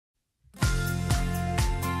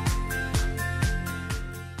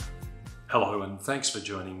Hello and thanks for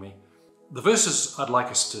joining me. The verses I'd like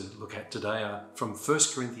us to look at today are from 1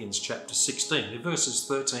 Corinthians chapter 16, they're verses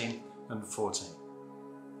 13 and 14.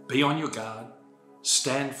 Be on your guard,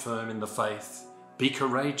 stand firm in the faith, be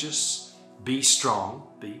courageous, be strong,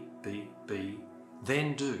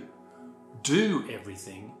 then do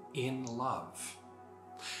everything in love.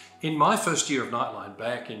 In my first year of Nightline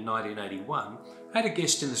back in 1981, I had a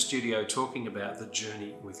guest in the studio talking about the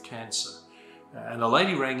journey with cancer. And a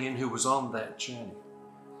lady rang in who was on that journey.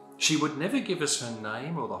 She would never give us her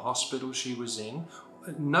name or the hospital she was in.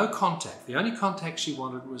 No contact. The only contact she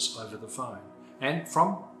wanted was over the phone. And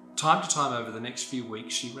from time to time over the next few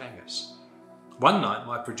weeks, she rang us. One night,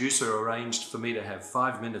 my producer arranged for me to have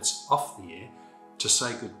 5 minutes off the air to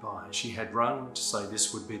say goodbye. She had rung to say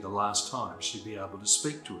this would be the last time she'd be able to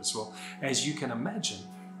speak to us. Well, as you can imagine,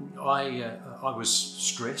 I was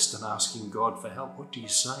stressed and asking God for help. What do you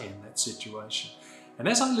say in that situation? And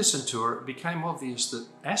as I listened to her, it became obvious that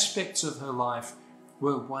aspects of her life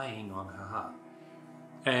were weighing on her heart.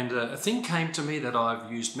 And a thing came to me that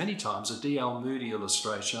I've used many times, a D.L. Moody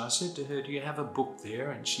illustration. I said to her, do you have a book there?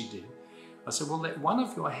 And she did. I said, well, let one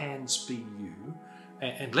of your hands be you,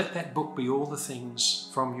 and let that book be all the things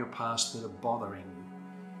from your past that are bothering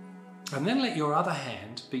you. And then let your other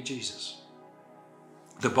hand be Jesus.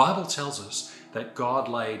 The Bible tells us that God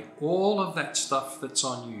laid all of that stuff that's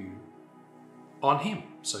on you on him.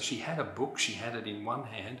 So she had a book, she had it in one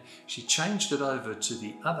hand, she changed it over to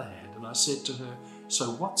the other hand, and I said to her,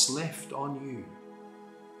 so what's left on you?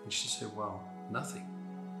 And she said, well, nothing.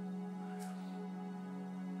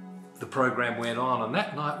 The program went on, and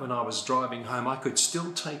that night when I was driving home, I could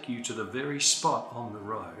still take you to the very spot on the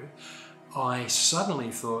road. I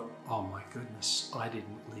suddenly thought, oh my goodness, I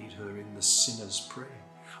didn't lead her in the sinner's prayer.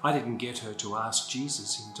 I didn't get her to ask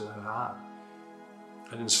Jesus into her heart.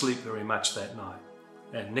 I didn't sleep very much that night.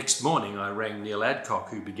 And next morning I rang Neil Adcock,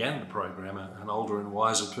 who began the program, an older and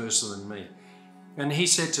wiser person than me. And he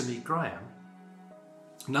said to me, Graham,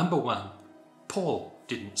 number one, Paul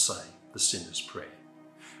didn't say the sinner's prayer.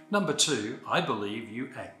 Number two, I believe you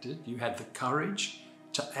had the courage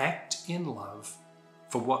to act in love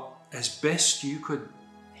for what, as best you could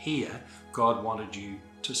hear, God wanted you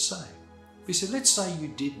to say. He said, let's say you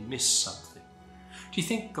did miss something. Do you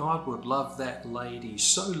think God would love that lady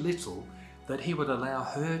so little that he would allow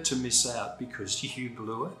her to miss out because you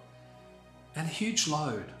blew it? And a huge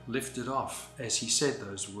load lifted off as he said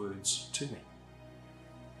those words to me.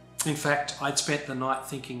 In fact, I'd spent the night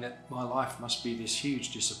thinking that my life must be this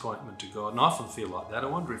huge disappointment to God, and I often feel like that. I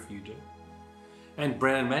wonder if you do. And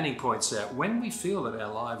Brennan Manning points out, when we feel that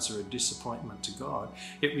our lives are a disappointment to God,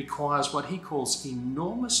 it requires what he calls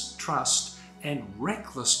enormous trust and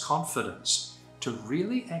reckless confidence to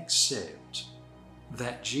really accept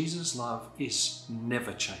that Jesus' love is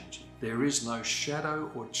never changing. There is no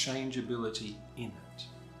shadow or changeability in it.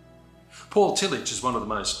 Paul Tillich is one of the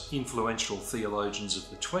most influential theologians of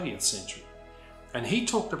the 20th century, and he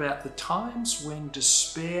talked about the times when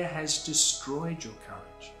despair has destroyed your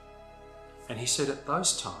courage. And he said at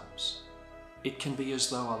those times, it can be as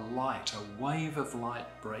though a wave of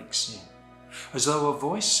light breaks in, as though a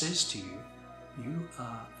voice says to you, you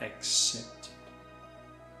are accepted.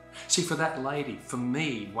 See, for that lady, for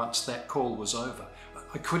me, once that call was over,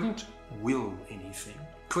 I couldn't will anything,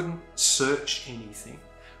 couldn't search anything,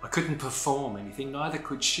 I couldn't perform anything, neither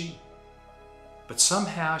could she. But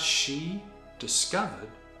somehow she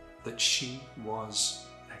discovered that she was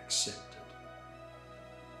accepted.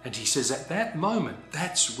 And he says at that moment,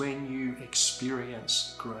 that's when you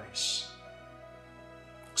experience grace.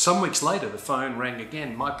 Some weeks later, the phone rang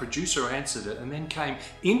again. My producer answered it and then came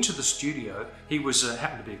into the studio. He was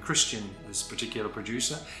happened to be a Christian, this particular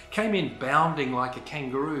producer, came in bounding like a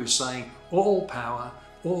kangaroo saying, all power,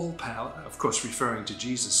 of course referring to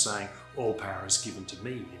Jesus saying, all power is given to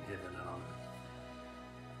me in heaven and on earth.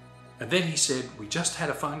 And then he said, we just had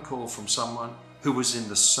a phone call from someone who was in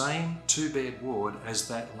the same 2-bed ward as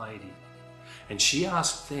that lady. And she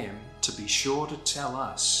asked them to be sure to tell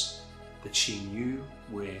us that she knew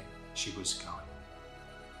where she was going.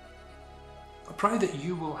 I pray that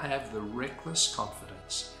you will have the reckless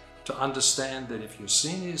confidence to understand that if your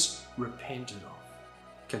sin is repented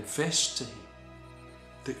of, confess to him,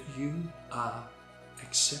 that you are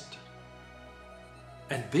accepted.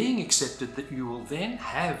 And being accepted, that you will then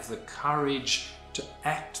have the courage to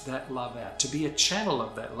act that love out, to be a channel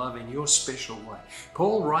of that love in your special way.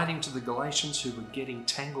 Paul, writing to the Galatians who were getting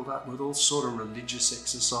tangled up with all sort of religious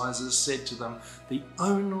exercises, said to them, the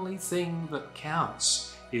only thing that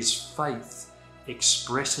counts is faith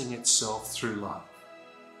expressing itself through love.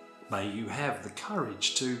 May you have the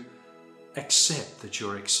courage to accept that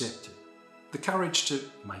you're accepted the courage to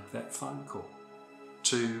make that phone call,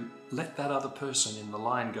 to let that other person in the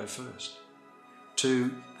line go first,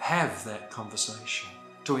 to have that conversation,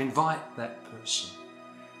 to invite that person.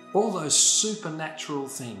 All those supernatural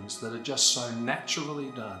things that are just so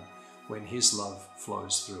naturally done when His love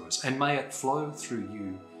flows through us. And may it flow through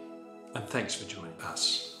you. And thanks for joining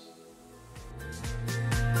us.